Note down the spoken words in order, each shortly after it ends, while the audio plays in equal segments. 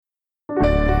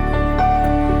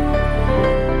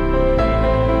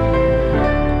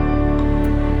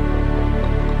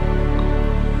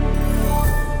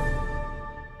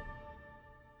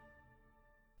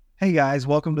Hey guys,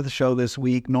 welcome to the show this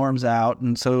week. Norm's out,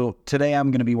 and so today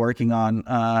I'm going to be working on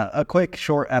a quick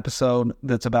short episode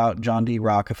that's about John D.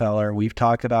 Rockefeller. We've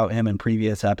talked about him in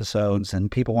previous episodes, and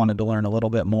people wanted to learn a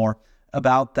little bit more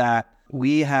about that.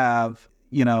 We have,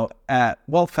 at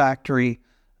Wealth Factory,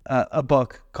 a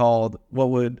book called What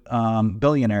Would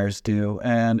Billionaires Do?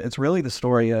 And it's really the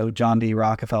story of John D.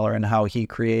 Rockefeller and how he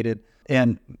created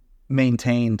and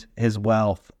maintained his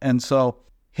wealth. And so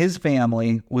his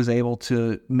family was able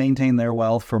to maintain their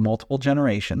wealth for multiple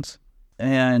generations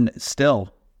and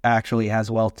still actually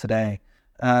has wealth today.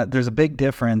 There's a big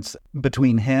difference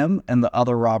between him and the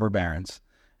other robber barons.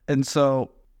 And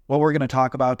so what we're going to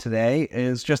talk about today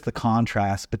is just the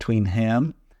contrast between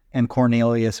him and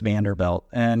Cornelius Vanderbilt.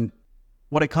 And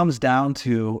what it comes down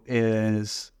to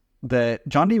is that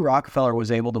John D. Rockefeller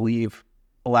was able to leave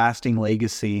a lasting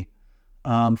legacy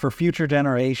for future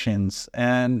generations.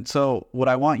 And so what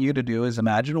I want you to do is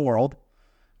imagine a world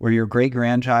where your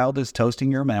great-grandchild is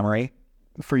toasting your memory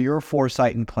for your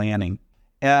foresight and planning.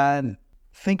 And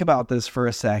think about this for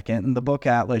a second. In the book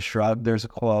Atlas Shrugged, there's a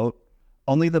quote,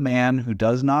 "Only the man who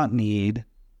does not need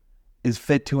is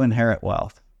fit to inherit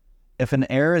wealth. If an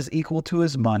heir is equal to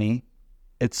his money,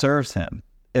 it serves him.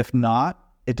 If not,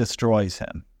 it destroys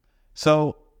him."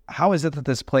 So how is it that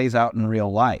this plays out in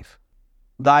real life?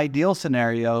 The ideal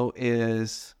scenario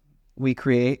is we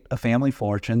create a family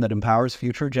fortune that empowers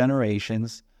future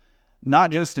generations, not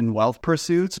just in wealth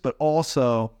pursuits, but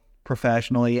also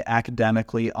professionally,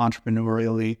 academically,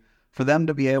 entrepreneurially, for them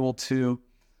to be able to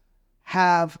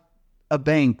have a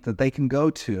bank that they can go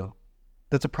to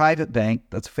that's a private bank,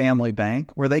 that's a family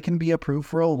bank, where they can be approved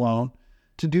for a loan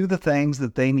to do the things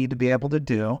that they need to be able to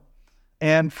do,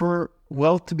 and for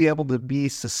wealth to be able to be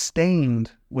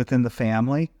sustained within the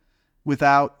family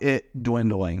without it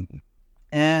dwindling.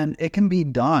 And it can be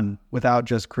done without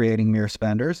just creating mere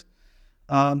spenders.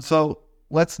 So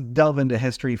let's delve into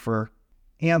history for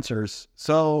answers.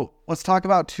 So let's talk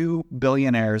about two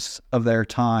billionaires of their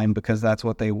time, because that's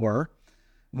what they were.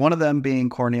 One of them being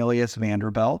Cornelius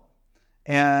Vanderbilt,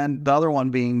 and the other one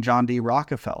being John D.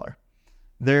 Rockefeller.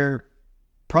 They're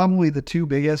probably the two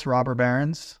biggest robber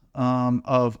barons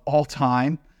of all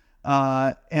time.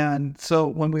 And so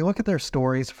when we look at their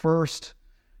stories, first,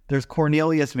 there's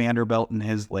Cornelius Vanderbilt and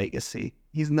his legacy.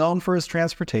 He's known for his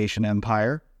transportation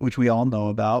empire, which we all know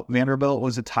about. Vanderbilt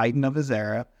was a titan of his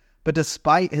era, but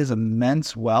despite his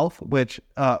immense wealth, which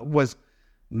was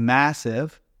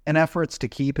massive, and efforts to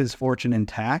keep his fortune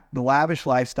intact, the lavish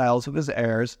lifestyles of his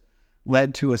heirs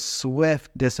led to a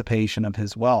swift dissipation of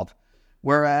his wealth.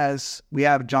 Whereas we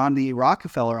have John D.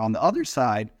 Rockefeller on the other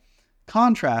side,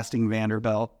 contrasting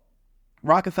Vanderbilt.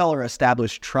 Rockefeller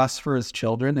established trusts for his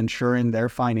children, ensuring their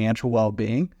financial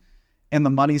well-being and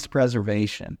the money's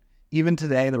preservation. Even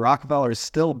today, the Rockefellers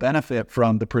still benefit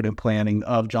from the prudent planning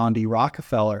of John D.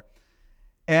 Rockefeller.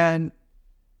 And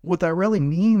what that really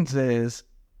means is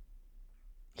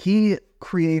he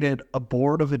created a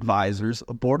board of advisors,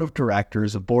 a board of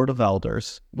directors, a board of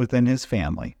elders within his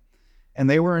family. And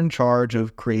they were in charge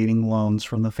of creating loans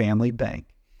from the family bank.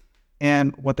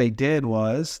 And what they did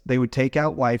was they would take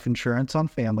out life insurance on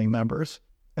family members,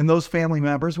 and those family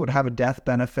members would have a death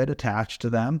benefit attached to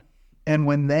them. And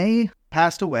when they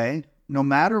passed away, no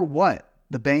matter what,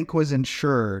 the bank was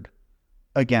insured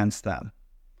against them.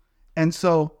 And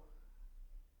so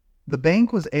the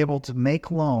bank was able to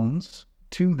make loans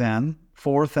to them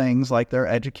for things like their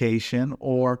education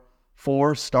or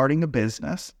for starting a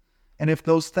business. And if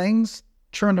those things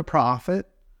turned a profit,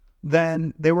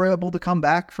 then they were able to come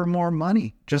back for more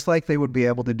money, just like they would be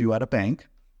able to do at a bank.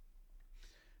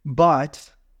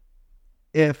 But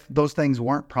if those things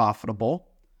weren't profitable,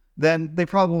 then they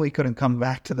probably couldn't come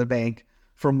back to the bank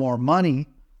for more money.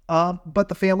 But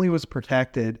the family was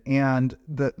protected, and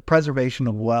the preservation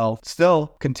of wealth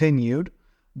still continued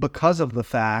because of the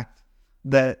fact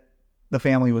that the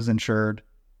family was insured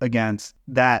against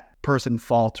that person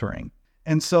faltering.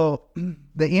 And so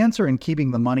the answer in keeping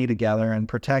the money together and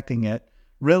protecting it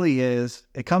really is,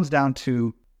 it comes down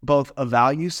to both a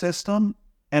value system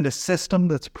and a system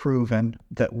that's proven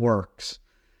that works.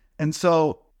 And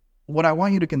so what I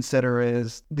want you to consider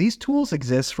is these tools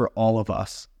exist for all of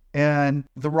us. And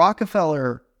the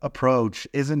Rockefeller approach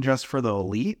isn't just for the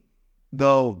elite,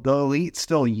 though the elite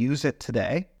still use it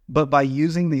today. But by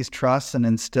using these trusts and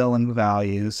instilling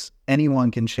values,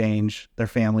 anyone can change their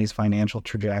family's financial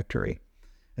trajectory.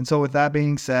 And so with that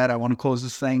being said, I want to close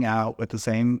this thing out with the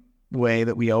same way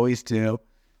that we always do,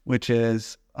 which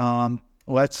is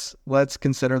let's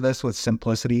consider this with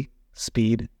simplicity,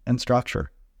 speed, and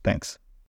structure. Thanks.